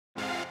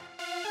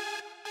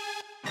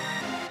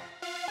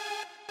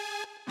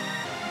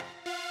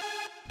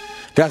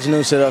Good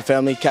afternoon, Citadel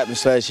family. Captain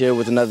Sledge here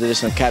with another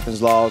edition of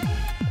Captain's Log.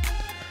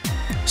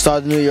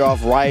 Started the new year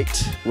off right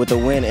with a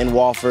win in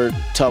Wofford.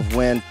 Tough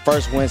win.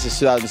 First win since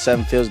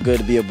 2007. Feels good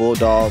to be a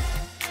Bulldog.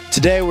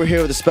 Today we're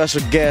here with a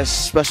special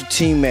guest, special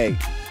teammate,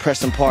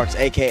 Preston Parks,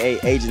 a.k.a.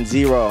 Agent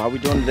Zero. How we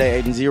doing today,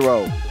 Agent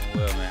Zero? Doing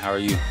well, man. How are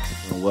you?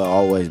 Doing well,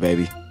 always,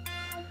 baby.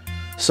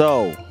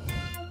 So,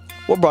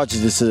 what brought you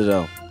to the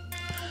Citadel?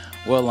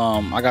 Well,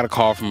 I got a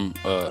call from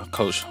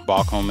Coach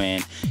Balcom,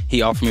 and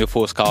he offered me a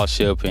full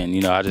scholarship, and,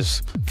 you know, I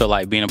just felt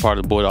like being a part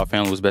of the Bulldog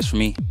family was best for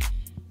me.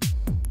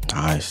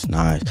 Nice,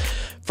 nice.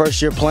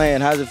 First year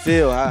playing, how's it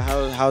feel?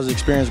 How's the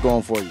experience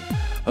going for you?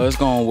 It's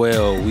going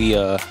well. We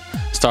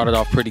started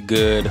off pretty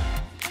good,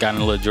 got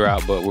in a little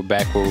drought, but we're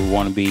back where we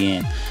want to be,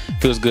 and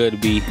it feels good to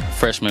be a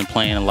freshman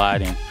playing a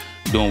lot and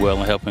doing well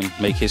and helping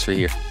make history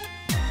here.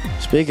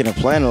 Speaking of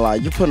playing a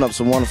lot, you're putting up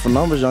some wonderful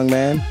numbers, young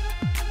man.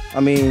 I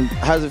mean,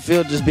 how does it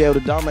feel to just be able to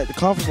dominate the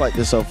conference like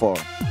this so far?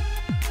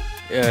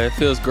 Yeah, it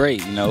feels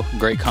great, you know,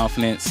 great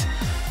confidence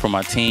from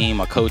my team,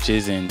 my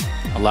coaches, and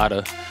a lot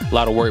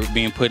of work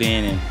being put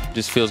in, and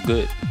just feels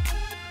good.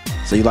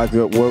 So you like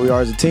where we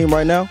are as a team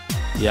right now?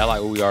 Yeah, I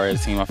like where we are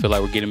as a team. I feel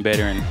like we're getting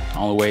better, and the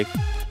only way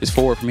is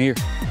forward from here.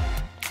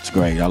 It's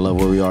great. I love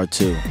where we are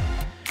too.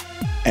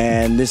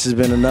 And this has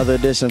been another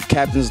edition of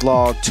Captain's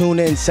Log. Tune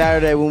in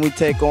Saturday when we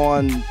take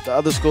on the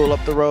other school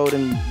up the road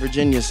in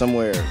Virginia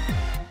somewhere.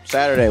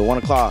 Saturday, 1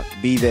 o'clock.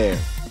 Be there.